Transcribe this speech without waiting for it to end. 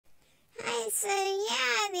So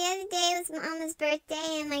yeah, the other day was Mama's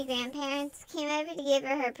birthday, and my grandparents came over to give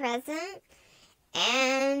her present.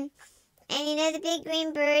 And you know, the big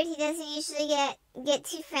green bird, he doesn't usually get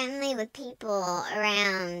too friendly with people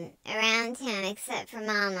around him, except for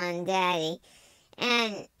Mama and Daddy.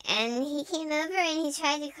 And he came over and he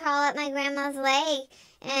tried to crawl up my grandma's leg,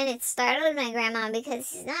 and it startled my grandma because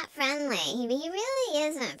he's not friendly. He really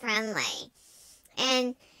isn't friendly.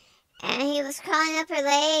 And he was crawling up her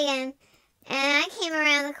leg, and I came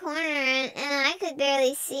around the corner, and I could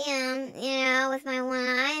barely see him, you know, with my one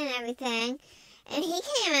eye and everything. And he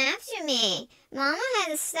came after me. Mama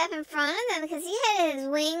had to step in front of him because he had his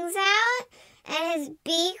wings out, and his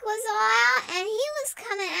beak was all out, and he was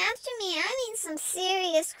coming after me. I mean, some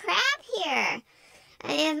serious crap here.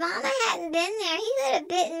 And if Mama hadn't been there, he could have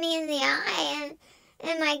bitten me in the eye,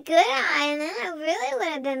 and my good eye, and then I really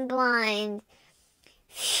would have been blind.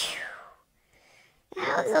 Phew.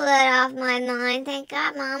 That was a load off my mind. Thank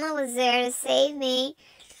God Mama was there to save me.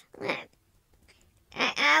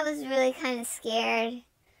 I was really kind of scared,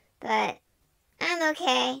 but I'm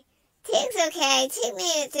okay. Tig's okay. Tig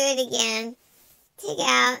made it through it again. Tig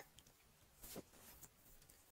out.